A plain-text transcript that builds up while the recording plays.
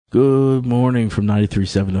Good morning from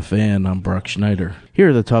 93.7 The Fan. I'm Brock Schneider. Here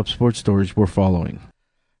are the top sports stories we're following.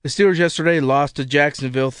 The Steelers yesterday lost to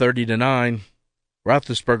Jacksonville 30-9.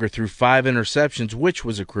 Roethlisberger threw 5 interceptions, which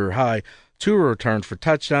was a career high. 2 returned for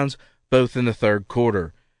touchdowns, both in the third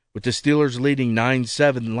quarter. With the Steelers leading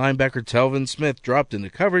 9-7, linebacker Telvin Smith dropped into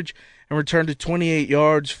coverage and returned to 28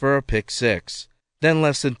 yards for a pick six. Then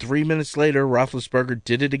less than 3 minutes later, Roethlisberger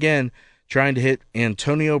did it again, trying to hit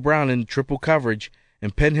Antonio Brown in triple coverage,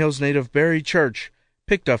 and Penn Hills native Barry Church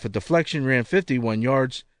picked off a deflection, ran 51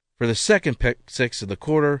 yards for the second pick six of the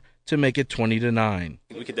quarter to make it 20-9.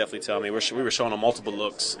 We could definitely tell. I mean, we were showing him multiple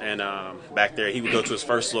looks, and back there he would go to his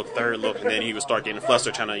first look, third look, and then he would start getting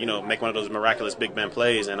flustered, trying to make one of those miraculous big Ben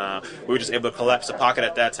plays, and we were just able to collapse the pocket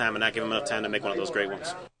at that time and not give him enough time to make one of those great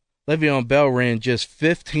ones. Le'Veon Bell ran just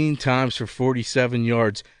 15 times for 47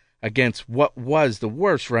 yards against what was the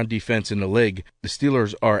worst run defense in the league. The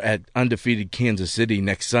Steelers are at undefeated Kansas City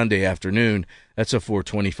next Sunday afternoon. That's a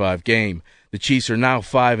 4:25 game. The Chiefs are now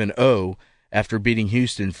 5-0 after beating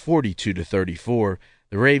Houston 42-34.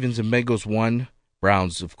 The Ravens and Bengals won.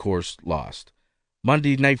 Browns, of course, lost.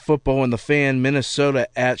 Monday Night Football in the Fan, Minnesota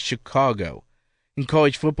at Chicago. In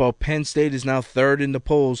college football, Penn State is now third in the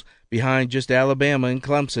polls behind just Alabama and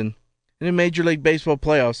Clemson. In the Major League Baseball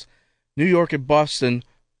playoffs, New York and Boston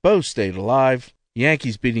both stayed alive.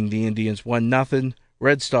 Yankees beating the Indians 1-0.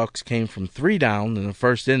 Red Sox came from 3 down in the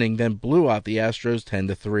first inning, then blew out the Astros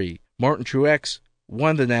 10-3. Martin Truex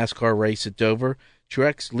won the NASCAR race at Dover.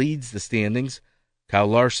 Truex leads the standings. Kyle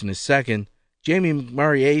Larson is second. Jamie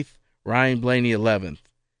McMurray 8th. Ryan Blaney 11th.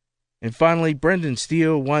 And finally, Brendan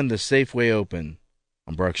Steele won the Safeway Open.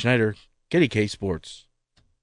 I'm Brock Schneider, KDK Sports.